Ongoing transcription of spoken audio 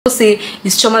say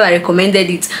it's Choma that recommended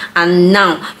it and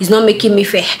now it's not making me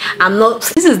fair.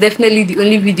 This is definitely the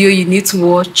only video you need to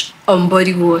watch on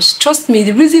body wash. Trust me,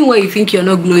 the reason why you think you're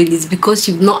not glowing is because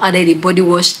you've not added a body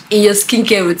wash in your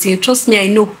skincare routine. Trust me, I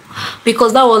know,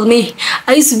 because that was me.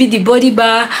 I used to be the body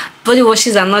bar. Body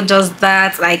washes are not just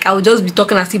that. Like, I would just be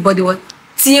talking as if body wash.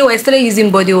 See, I started using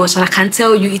body wash and I can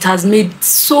tell you it has made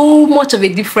so much of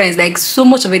a difference, like so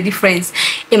much of a difference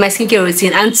in my skincare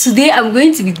routine. And today I'm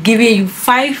going to be giving you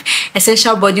 5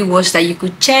 essential body wash that you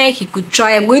could check, you could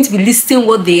try. I'm going to be listing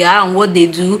what they are and what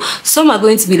they do. Some are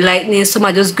going to be lightening, some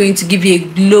are just going to give you a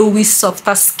glowy,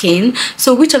 softer skin.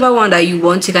 So whichever one that you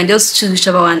want, you can just choose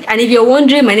whichever one. And if you're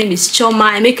wondering, my name is Choma.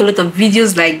 I make a lot of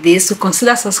videos like this, so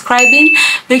consider subscribing.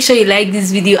 Make sure you like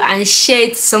this video and share it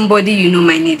to somebody you know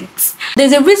might need it.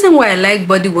 There's a reason why I like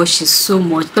body washes so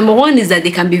much. Number one is that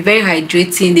they can be very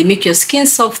hydrating. They make your skin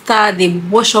softer. They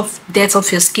wash off dirt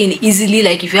off your skin easily.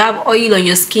 Like if you have oil on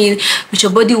your skin, with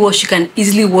your body wash you can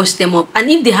easily wash them up. And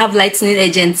if they have lightening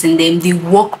agents in them, they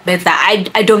work better.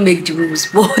 I don't make the rules,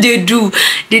 but they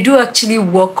do actually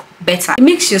work better. It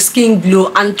makes your skin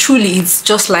glow, and truly it's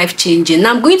just life-changing.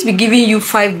 Now I'm going to be giving you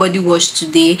 5 body wash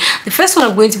today. The first one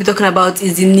I'm going to be talking about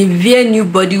is the Nivea new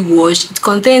body wash. It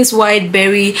contains white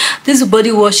berry. This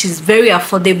body wash is very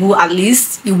affordable, at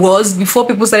least it was before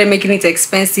people started making it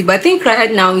expensive. But I think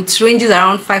right now it ranges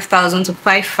around 5,000 to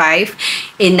 5,500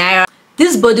 in naira.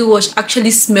 This body wash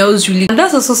actually smells really good, and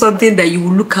that's also something that you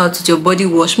will look out with your body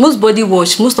wash. Most body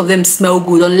wash, most of them smell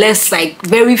good, unless like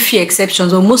very few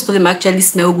exceptions, or most of them actually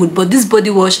smell good. But this body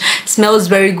wash smells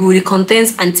very good. It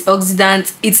contains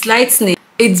antioxidants, it's lightening,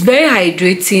 it's very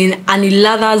hydrating, and it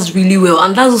lathers really well.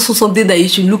 And that's also something that you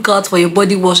should look out for your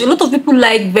body wash. A lot of people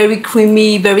like very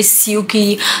creamy, very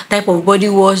silky type of body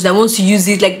wash that wants to use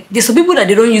it. Like there's some people that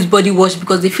they don't use body wash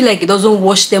because they feel like it doesn't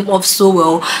wash them off so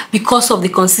well because of the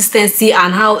consistency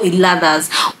and how it lathers.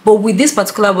 But with this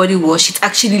particular body wash, it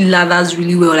actually lathers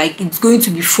really well. Like it's going to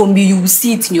be foamy. You will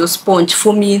see it in your sponge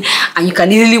foaming, and you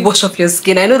can easily wash off your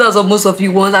skin. I know that's what most of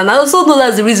you want, and I also know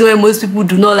that's the reason why most people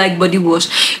do not like body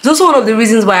wash. It's also one of the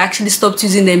reasons why I actually stopped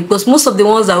using them, because most of the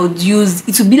ones I would use,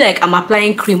 it would be like I'm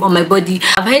applying cream on my body.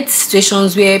 I've had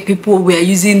situations where people were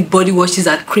using body washes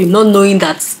as cream, not knowing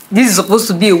that this is supposed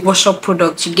to be a wash up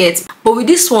product you get. But with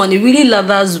this one, it really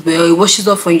lathers well. It washes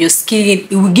off on your skin.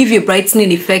 It will give you a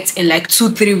brightening effect in like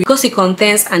 2-3 weeks because it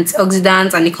contains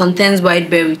antioxidants and it contains white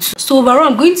berry too. So overall,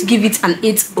 I'm going to give it an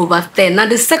 8/10. Now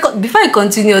the second, before I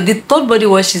continue, the third body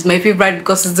wash is my favorite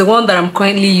because it's the one that I'm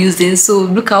currently using, so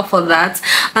look out for that.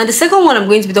 And the second one I'm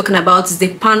going to be talking about is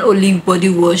the Pan Olive body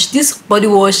wash. This body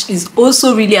wash is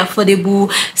also really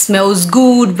affordable, smells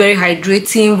good, very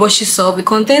hydrating, washes off. It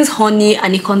contains honey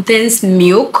and it contains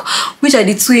milk, which are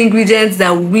the 2 ingredients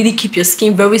that will really keep your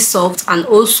skin very soft and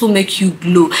also make you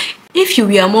glow. If you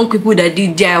were among people that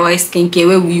did DIY skincare,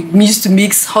 where we used to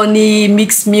mix honey,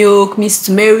 mix milk, mix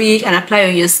turmeric and apply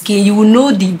on your skin, you will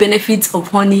know the benefits of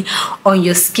honey on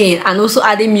your skin and also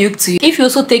adding milk to it. If you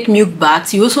also take milk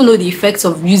baths, you also know the effects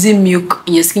of using milk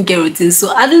in your skincare routine.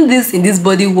 So adding this in this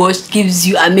body wash gives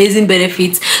you amazing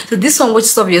benefits. So this one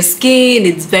washes off your skin,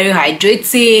 it's very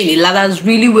hydrating, it lathers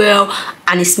really well,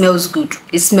 and it smells good.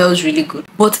 It smells really good,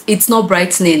 but it's not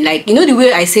brightening. Like, you know the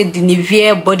way I said the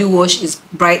Nivea body wash is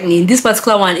brightening, this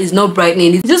particular one is not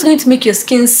brightening. It's just going to make your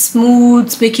skin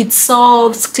smooth, make it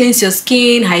soft, cleanse your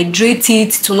skin, hydrate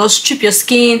it, to not strip your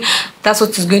skin. That's what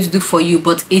it's going to do for you,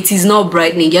 but it is not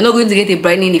brightening. You're not going to get a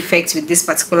brightening effect with this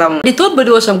particular one. The third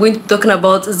body wash I'm going to be talking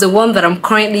about is the one that I'm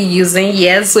currently using.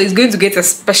 Yes, so it's going to get a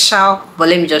special, but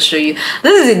let me just show you.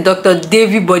 This is a Dr.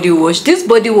 Davy body wash. This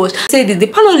body wash, say the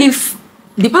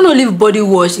Pan Olive body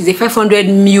wash is a 500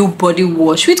 ml body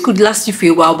wash, which could last you for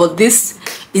a while, but this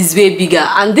is way bigger.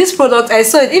 And this product, I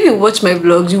saw it, if you watch my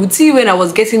vlogs, you would see when I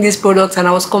was getting this product and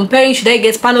I was comparing, should I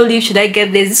get Pan Olive, should I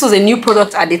get this? This was a new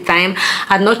product at the time.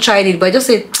 I had not tried it, but I just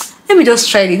said, let me just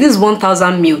try it. This is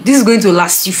 1000 ml. This is going to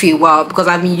last you for a while because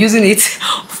I've been using it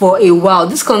for a while.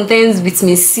 This contains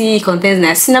vitamin C, it contains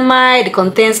niacinamide, it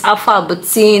contains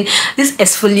alpha-arbutin. This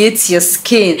exfoliates your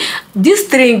skin. These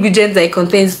 3 ingredients that it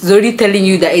contains is already telling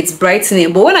you that it's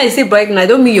brightening. But when I say brightening, I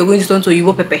don't mean you're going to turn to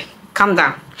Yibo Pepe. Calm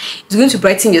down. It's going to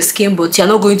brighten your skin, but you're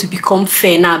not going to become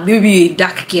fair. Now maybe you're a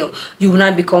dark girl, you will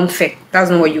not become fair. That's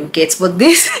not what you get. But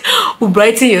this will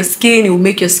brighten your skin, it will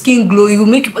make your skin glow, it will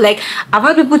make, like, I've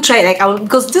had people try, like,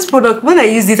 because this product, when I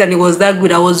used it and it was that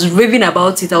good, I was raving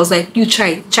about it. I was like, you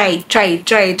try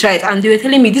it, and they were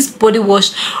telling me this body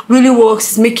wash really works,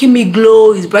 it's making me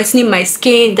glow, it's brightening my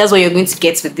skin. That's what you're going to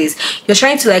get with this. You're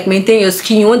trying to like maintain your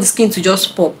skin, you want the skin to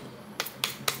just pop.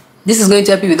 This is going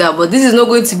to help you with that, but this is not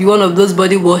going to be one of those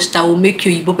body wash that will make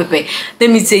you ibo pepe. Let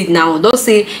me say it now. Don't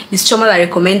say it's Choma that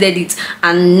recommended it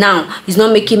and now it's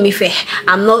not making me fair.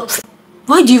 I'm not.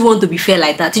 Why do you want to be fair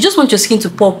like that? You just want your skin to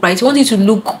pop, right? You want it to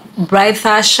look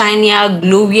brighter, shinier,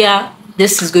 glowier.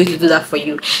 This is going to do that for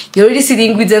you. You already see the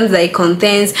ingredients that it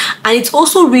contains, and it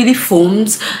also really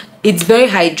foams. It's very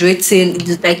hydrating.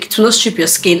 It's like, it will not strip your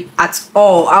skin at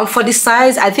all. And for the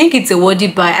size, I think it's a worthy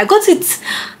buy. I got it,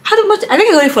 how much? I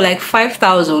think I got it for like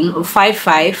 5,000 or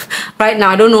 5,500. Right now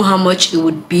I don't know how much it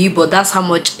would be, but that's how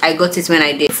much I got it when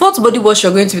I did. The fourth body wash we're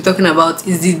going to be talking about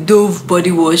is the Dove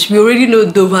body wash. We already know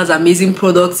Dove has amazing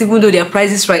products, even though their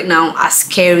prices right now are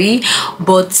scary.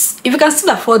 But if you can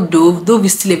still afford Dove, Dove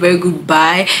is still a very good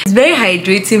buy. It's very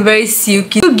hydrating, very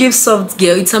silky. It gives soft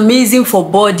girl. It's amazing for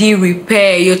body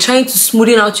repair. You're trying to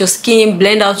smoothen out your skin,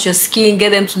 blend out your skin, get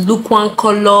them to look one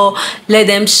color, let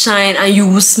them shine, and you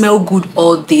will smell good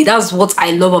all day. That's what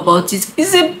I love about it.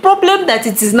 It's a problem that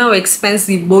it is now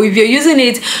expensive, but if you're using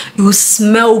it, you will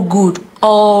smell good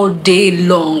all day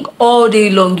long. All day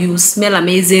long you will smell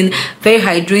amazing, very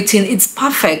hydrating. It's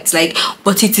perfect, like,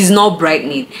 but it is not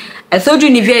brightening. I told you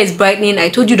Nivea is brightening, I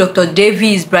told you Dr.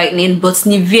 Devi is brightening, but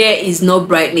Nivea is not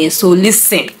brightening. So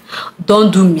listen,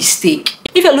 don't do mistake.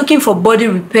 If you're looking for body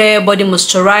repair, body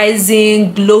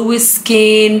moisturizing, glowy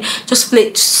skin,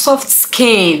 just soft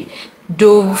skin,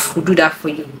 Dove will do that for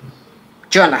you.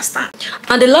 Do you understand?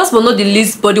 And the last but not the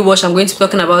least body wash I'm going to be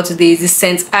talking about today is the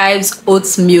St. Ives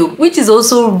Oats Milk, which is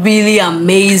also really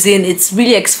amazing. It's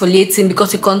really exfoliating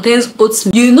because it contains oats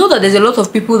milk. You know that there's a lot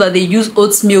of people that they use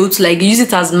oats milk to, like, they use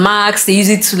it as masks, they use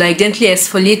it to like gently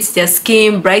exfoliate their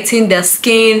skin, brighten their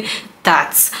skin.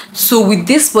 So with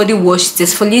this body wash, it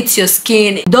exfoliates your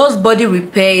skin, it does body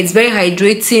repair, it's very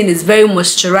hydrating, it's very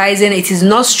moisturizing, it is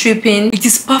not stripping, it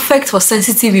is perfect for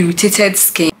sensitive, irritated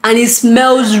skin, and it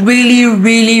smells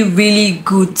really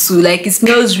good too. Like, it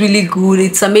smells really good.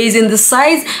 It's amazing. The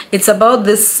size, it's about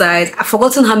this size. I've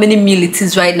forgotten how many ml it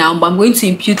is right now, but I'm going to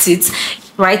impute it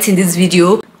right in this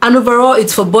video. And overall,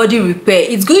 it's for body repair.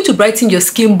 It's going to brighten your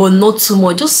skin, but not too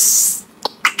much, just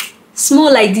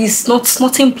small like this,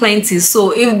 nothing plenty.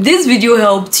 So if this video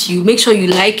helped you, make sure you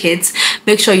like it,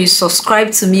 make sure you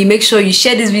subscribe to me, make sure you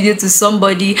share this video to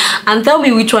somebody, and tell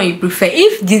me which one you prefer.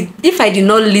 If I did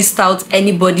not list out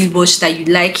any body wash that you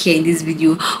like here in this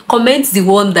video, comment the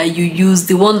one that you use,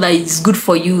 the one that is good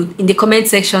for you, in the comment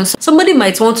section. Somebody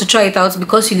might want to try it out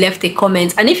because you left a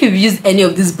comment. And if you've used any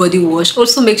of this body wash,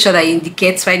 also make sure that you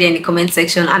indicate right there in the comment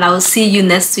section, and I will see you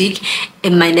next week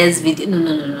in my next video.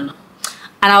 No.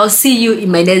 And I will see you in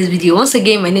my next video. Once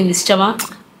again, my name is Choma.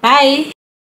 Bye.